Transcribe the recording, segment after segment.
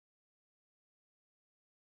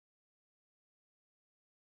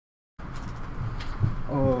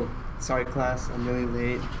Oh, sorry class, I'm really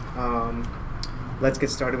late. Let's get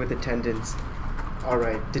started with attendance.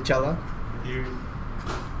 Alright, T'Challa, Here,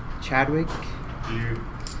 Chadwick, here,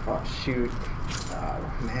 oh shoot,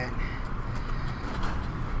 oh man.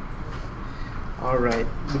 Alright,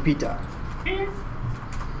 Lupita, here.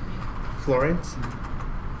 Florence,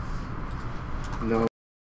 no.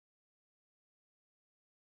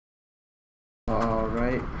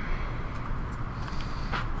 Alright.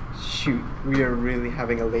 Shoot, we are really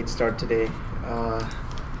having a late start today.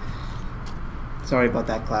 Sorry about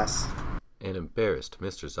that, class. An embarrassed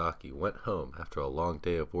Mr. Zaki went home after a long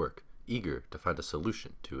day of work, eager to find a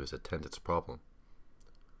solution to his attendance problem.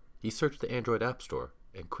 He searched the Android App Store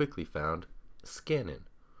and quickly found Scanin.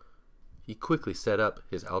 He quickly set up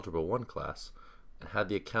his Algebra 1 class and had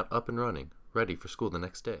the account up and running, ready for school the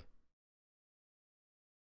next day.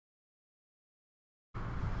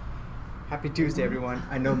 Happy Tuesday, everyone.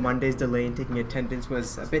 I know Monday's delay in taking attendance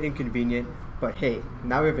was a bit inconvenient, but hey,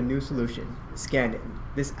 now we have a new solution, Scanin.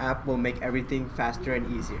 This app will make everything faster and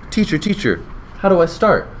easier. Teacher, how do I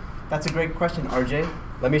start? That's a great question, RJ.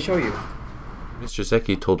 Let me show you. Mr.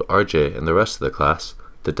 Zeki told RJ and the rest of the class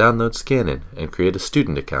to download Scanin and create a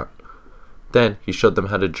student account. Then he showed them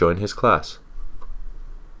how to join his class.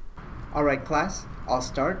 Alright, class, I'll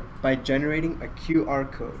start by generating a QR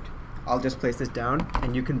code. I'll just place this down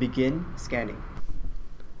and you can begin scanning.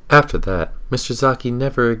 After that, Mr. Zaki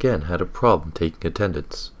never again had a problem taking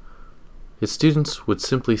attendance. His students would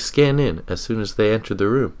simply scan in as soon as they entered the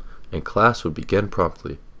room, and class would begin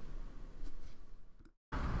promptly.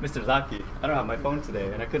 Mr. Zaki, I don't have my phone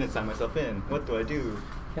today and I couldn't sign myself in. What do I do?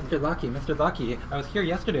 Mr. Zaki, I was here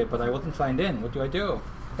yesterday, but I wasn't signed in. What do I do?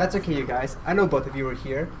 That's okay, you guys. I know both of you were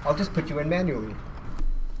here. I'll just put you in manually.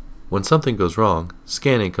 When something goes wrong,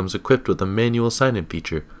 Scanin comes equipped with a manual sign-in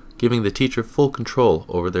feature, giving the teacher full control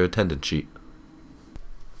over their attendance sheet.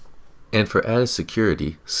 And for added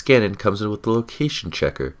security, Scanin comes in with the location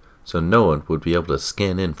checker, so no one would be able to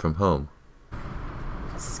scan in from home.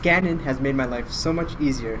 Scanin has made my life so much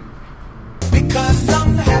easier. Because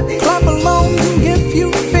I'm happy. Clap along if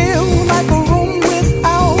you feel like a